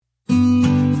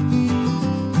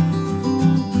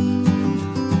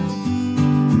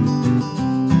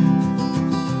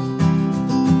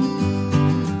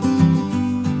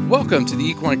Welcome to the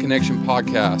Equine Connection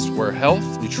podcast, where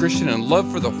health, nutrition, and love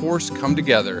for the horse come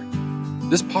together.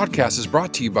 This podcast is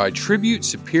brought to you by Tribute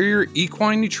Superior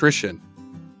Equine Nutrition.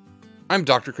 I'm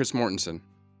Dr. Chris Mortensen.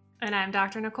 And I'm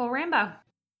Dr. Nicole Rambo.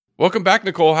 Welcome back,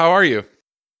 Nicole. How are you?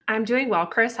 I'm doing well,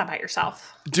 Chris. How about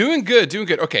yourself? Doing good.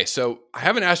 Okay, so I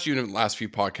haven't asked you in the last few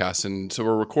podcasts, and so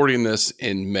we're recording this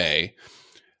in May.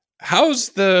 How's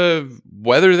the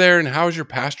weather there, and how's your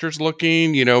pastures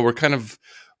looking? You know, we're kind of,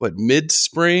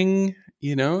 mid-spring,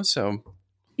 so.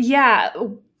 Yeah,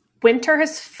 winter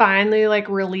has finally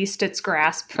released its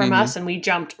grasp from us, and we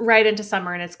jumped right into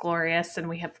summer, and it's glorious, and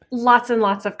we have lots and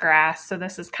lots of grass. So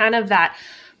this is kind of that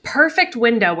perfect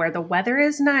window where the weather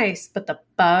is nice, but the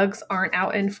bugs aren't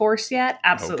out in force yet.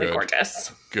 Absolutely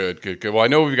gorgeous. Good. Well, I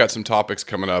know we've got some topics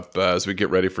coming up as we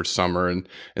get ready for summer and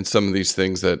some of these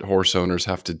things that horse owners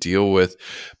have to deal with.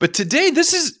 But today,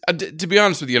 this is, to be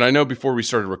honest with you, and I know before we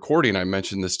started recording, I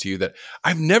mentioned this to you, that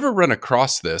I've never run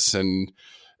across this, and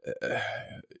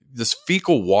this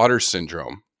fecal water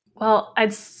syndrome. Well,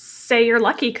 I'd say you're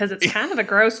lucky because it's kind of a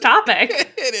gross topic.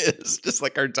 It is, just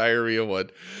like our diarrhea one.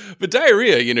 But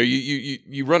diarrhea,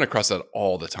 you run across that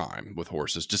all the time with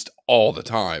horses, just all the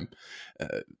time.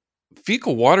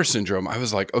 Fecal water syndrome, I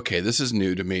was like, okay, this is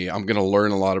new to me. I'm going to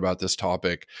learn a lot about this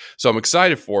topic. So I'm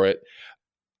excited for it.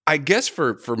 I guess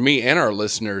for me and our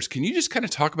listeners, can you just kind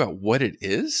of talk about what it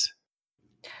is?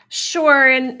 Sure.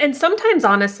 And sometimes,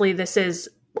 honestly, this is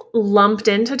lumped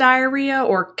into diarrhea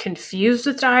or confused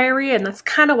with diarrhea. And that's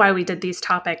kind of why we did these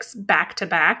topics back to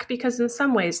back, because in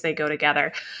some ways they go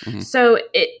together. Mm-hmm. So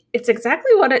it's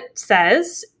exactly what it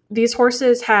says. These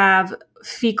horses have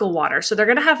fecal water. So they're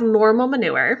going to have normal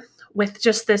manure with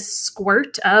just this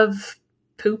squirt of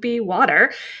poopy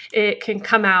water. It can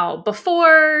come out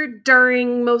before,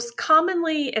 during, most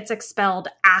commonly it's expelled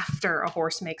after a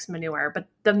horse makes manure. But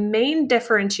the main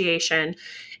differentiation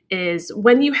is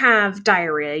when you have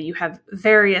diarrhea, you have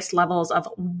various levels of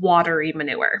watery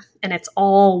manure, and it's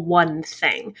all one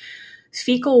thing.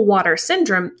 Fecal water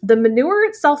syndrome, the manure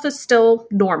itself is still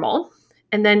normal,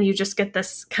 and then you just get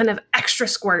this kind of extra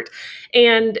squirt,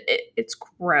 and it's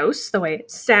gross the way it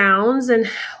sounds. And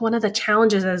one of the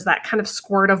challenges is that kind of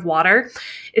squirt of water,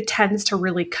 it tends to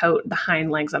really coat the hind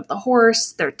legs of the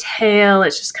horse, their tail.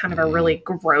 It's just kind of a really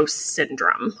gross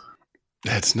syndrome.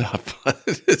 That's not fun.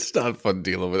 It's not fun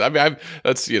dealing with. I mean,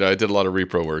 I did a lot of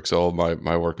repro work, so all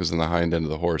my work was in the hind end of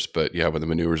the horse. But yeah, when the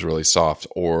manure is really soft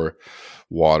or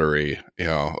watery,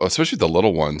 especially the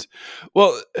little ones.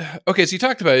 Well, okay, so you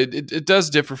talked about it. It does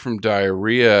differ from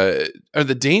diarrhea. Are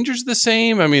the dangers the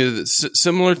same? I mean,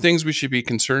 similar things we should be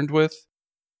concerned with?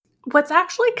 What's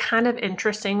actually kind of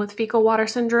interesting with fecal water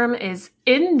syndrome is,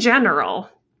 in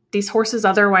general, these horses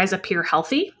otherwise appear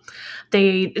healthy.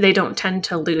 They don't tend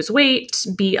to lose weight,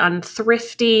 be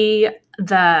unthrifty.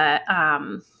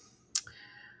 The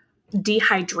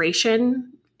dehydration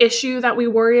issue that we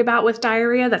worry about with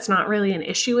diarrhea, that's not really an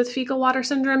issue with fecal water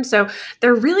syndrome. So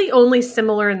they're really only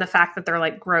similar in the fact that they're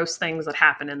like gross things that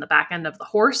happen in the back end of the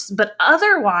horse, but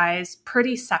otherwise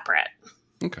pretty separate.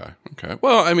 Okay.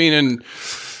 Well, I mean, and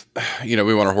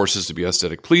we want our horses to be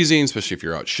aesthetic pleasing, especially if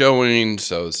you're out showing.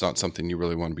 So it's not something you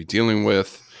really want to be dealing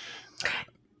with.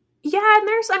 Yeah, and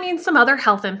there's, some other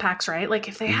health impacts, right? Like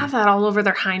if they have that all over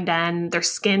their hind end, their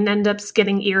skin ends up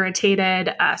getting irritated.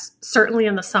 Certainly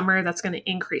in the summer, that's going to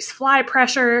increase fly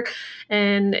pressure,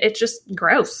 and it's just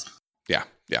gross. Yeah.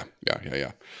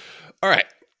 All right.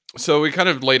 So we kind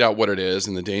of laid out what it is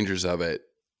and the dangers of it.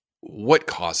 What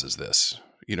causes this?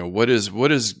 What is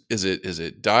it? Is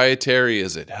it dietary?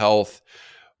 Is it health?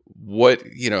 What,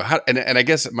 how, and I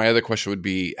guess my other question would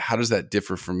be, how does that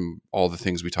differ from all the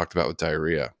things we talked about with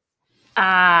diarrhea?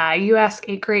 You ask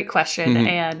a great question,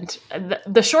 and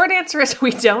the short answer is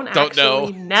we don't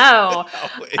actually know.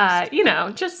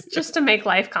 Just to make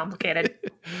life complicated.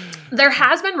 There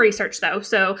has been research, though,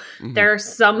 so there are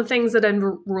some things that have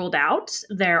been ruled out.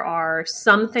 There are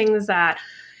some things that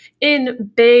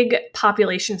in big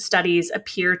population studies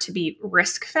appear to be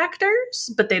risk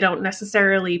factors, but they don't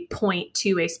necessarily point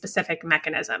to a specific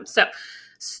mechanism. So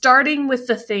starting with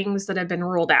the things that have been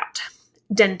ruled out.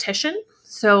 Dentition.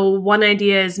 So one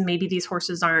idea is maybe these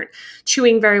horses aren't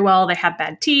chewing very well. They have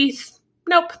bad teeth.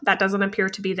 Nope, that doesn't appear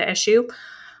to be the issue.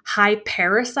 High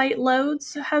parasite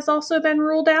loads has also been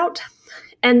ruled out.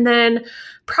 And then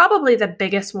probably the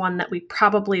biggest one that we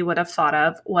probably would have thought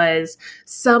of was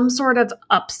some sort of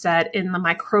upset in the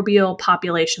microbial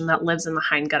population that lives in the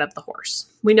hindgut of the horse.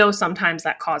 We know sometimes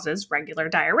that causes regular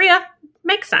diarrhea.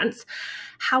 Makes sense.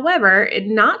 However,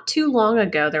 not too long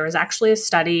ago, there was actually a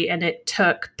study, and it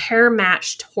took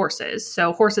pair-matched horses,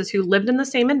 so horses who lived in the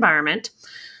same environment.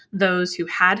 those who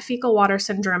had fecal water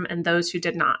syndrome and those who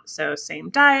did not. So same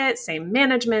diet, same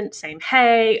management, same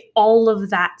hay, all of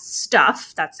that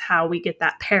stuff. That's how we get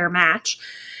that pair match.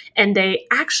 And they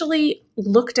actually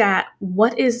looked at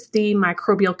what is the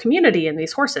microbial community in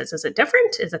these horses. Is it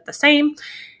different? Is it the same?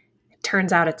 It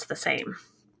turns out it's the same.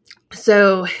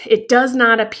 So it does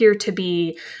not appear to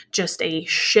be just a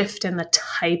shift in the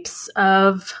types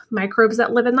of microbes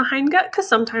that live in the hindgut, because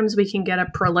sometimes we can get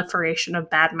a proliferation of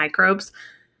bad microbes.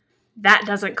 That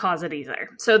doesn't cause it either.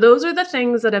 So those are the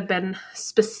things that have been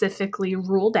specifically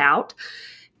ruled out.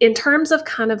 In terms of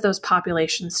kind of those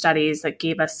population studies that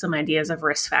gave us some ideas of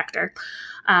risk factor,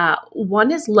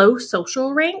 one is low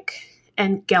social rank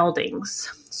and geldings.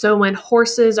 So when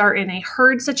horses are in a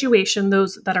herd situation,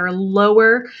 those that are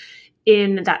lower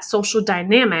in that social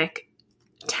dynamic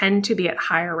tend to be at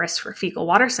higher risk for fecal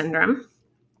water syndrome.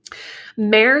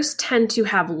 Mares tend to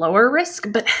have lower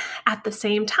risk, but at the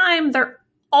same time, they're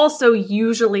also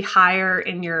usually higher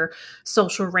in your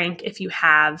social rank if you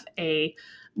have a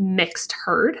mixed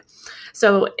herd.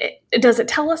 So does it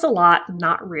tell us a lot?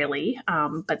 Not really,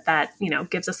 but that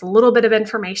gives us a little bit of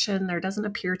information. There doesn't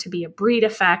appear to be a breed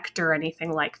effect or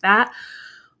anything like that.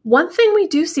 One thing we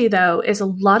do see, though, is a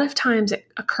lot of times it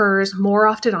occurs more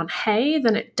often on hay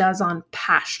than it does on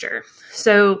pasture.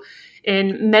 So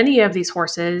in many of these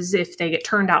horses, if they get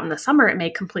turned out in the summer, it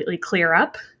may completely clear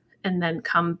up and then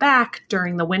come back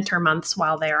during the winter months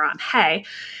while they are on hay,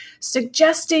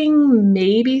 suggesting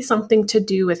maybe something to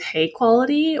do with hay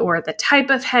quality or the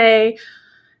type of hay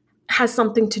has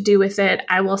something to do with it.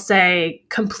 I will say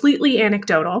completely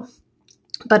anecdotal.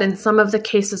 But in some of the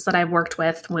cases that I've worked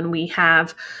with, when we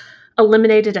have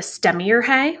eliminated a stemmier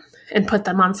hay and put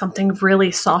them on something really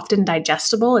soft and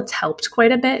digestible, it's helped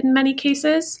quite a bit in many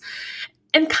cases.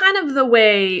 And kind of the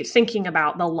way thinking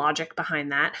about the logic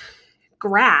behind that,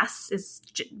 grass is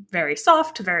very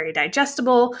soft, very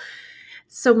digestible.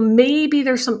 So maybe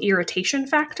there's some irritation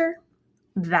factor.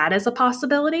 That is a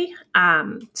possibility.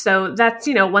 So that's,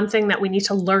 one thing that we need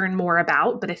to learn more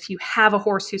about. But if you have a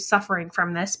horse who's suffering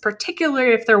from this,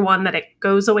 particularly if they're one that it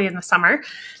goes away in the summer,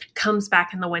 comes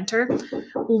back in the winter,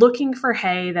 looking for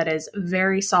hay that is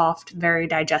very soft, very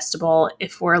digestible.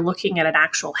 If we're looking at an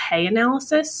actual hay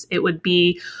analysis, it would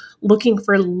be looking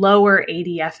for lower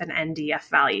ADF and NDF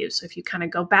values. So if you kind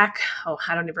of go back,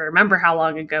 I don't even remember how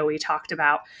long ago we talked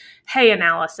about hay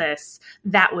analysis,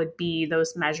 that would be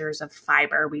those measures of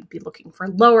fiber. We'd be looking for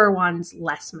lower ones,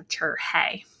 less mature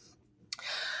hay.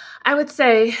 I would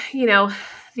say,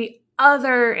 the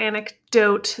other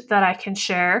anecdote that I can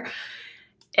share,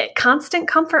 constant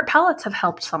comfort pellets have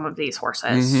helped some of these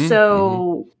horses.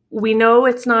 We know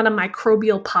it's not a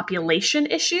microbial population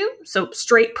issue, so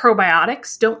straight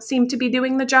probiotics don't seem to be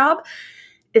doing the job.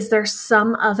 Is there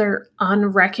some other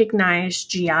unrecognized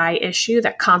GI issue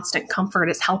that constant comfort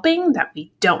is helping that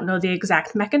we don't know the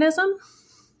exact mechanism?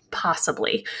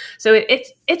 Possibly. So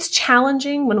it's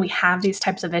challenging when we have these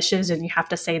types of issues and you have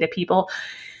to say to people,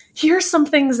 here's some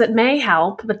things that may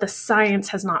help, but the science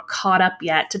has not caught up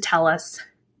yet to tell us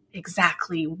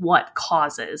exactly what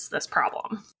causes this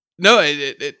problem. No,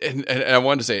 and I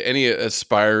wanted to say, any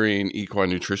aspiring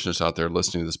equine nutritionists out there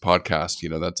listening to this podcast,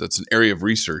 that's an area of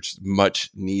research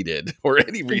much needed, or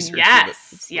any research.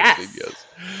 Yes.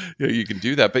 You can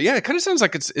do that. But yeah, it kind of sounds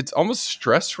like it's almost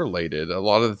stress related. A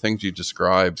lot of the things you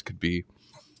described could be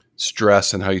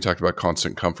stress, and how you talked about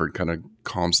constant comfort kind of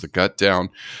calms the gut down.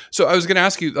 So I was going to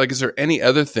ask you, is there any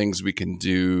other things we can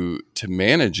do to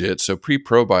manage it? So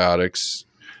pre-probiotics,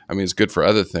 it's good for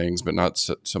other things, but not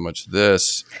so much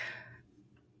this.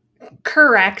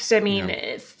 Correct.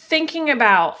 Thinking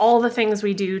about all the things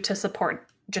we do to support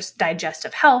just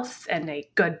digestive health and a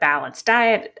good balanced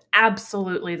diet,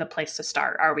 absolutely the place to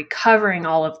start. Are we covering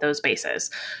all of those bases?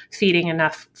 Feeding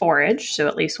enough forage, so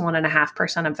at least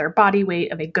 1.5% of their body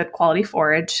weight of a good quality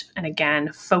forage. And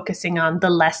again, focusing on the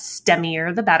less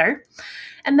stemmier, the better.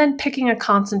 And then picking a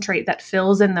concentrate that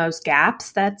fills in those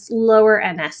gaps that's lower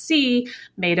NSC,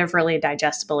 made of really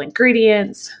digestible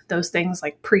ingredients, those things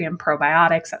like pre and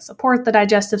probiotics that support the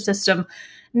digestive system.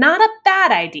 Not a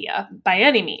bad idea by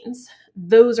any means.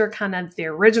 Those are kind of the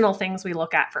original things we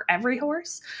look at for every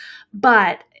horse.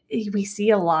 But we see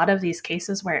a lot of these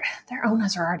cases where their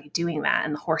owners are already doing that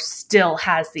and the horse still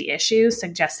has the issue,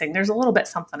 suggesting there's a little bit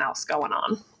something else going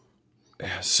on.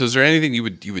 So is there anything you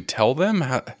would tell them?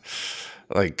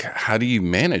 How do you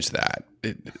manage that?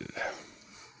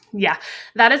 Yeah,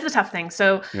 that is the tough thing.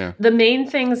 So the main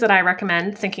things that I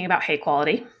recommend thinking about hay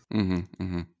quality,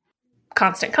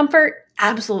 constant comfort,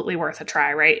 absolutely worth a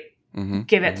try, right?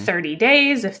 Give it 30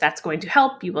 days. If that's going to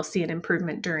help, you will see an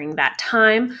improvement during that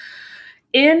time.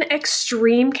 In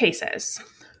extreme cases,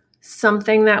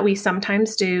 Something that we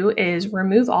sometimes do is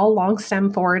remove all long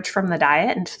stem forage from the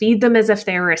diet and feed them as if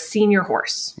they were a senior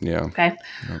horse. Yeah. Okay.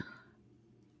 Yeah.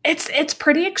 It's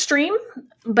pretty extreme,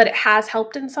 but it has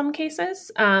helped in some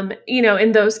cases.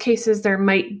 In those cases, there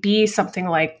might be something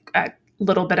like a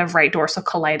little bit of right dorsal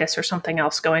colitis or something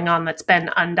else going on that's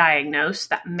been undiagnosed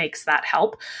that makes that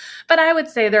help. But I would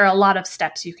say there are a lot of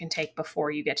steps you can take before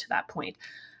you get to that point.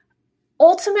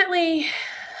 Ultimately,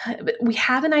 we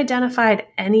haven't identified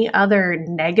any other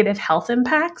negative health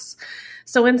impacts.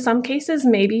 So in some cases,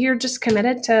 maybe you're just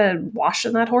committed to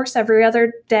washing that horse every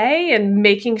other day and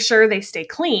making sure they stay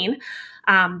clean,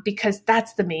 because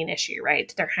that's the main issue,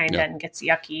 right? Their hind end gets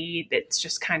yucky. It's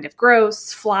just kind of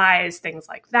gross, flies, things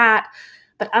like that.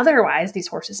 But otherwise, these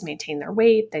horses maintain their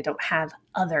weight. They don't have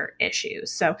other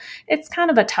issues. So it's kind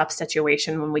of a tough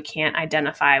situation when we can't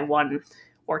identify one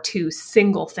or two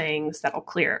single things that'll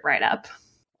clear it right up.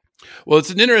 Well, it's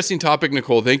an interesting topic,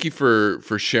 Nicole. Thank you for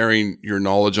sharing your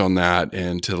knowledge on that,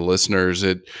 and to the listeners,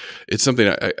 it's something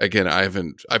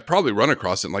I've probably run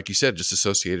across it, and like you said, just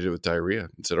associated it with diarrhea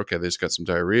and said, okay, they just got some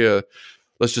diarrhea.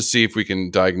 Let's just see if we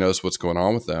can diagnose what's going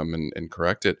on with them and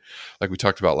correct it, like we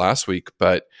talked about last week.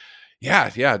 But yeah,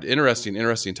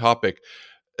 interesting topic.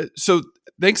 So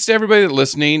thanks to everybody that's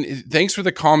listening. Thanks for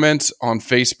the comments on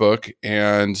Facebook,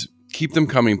 and keep them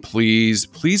coming, please.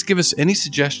 Please give us any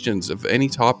suggestions of any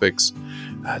topics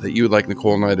that you would like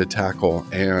Nicole and I to tackle,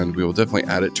 and we will definitely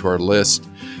add it to our list.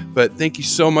 But thank you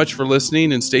so much for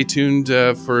listening, and stay tuned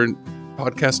for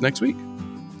podcast next week.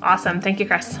 Awesome. Thank you,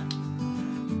 Chris.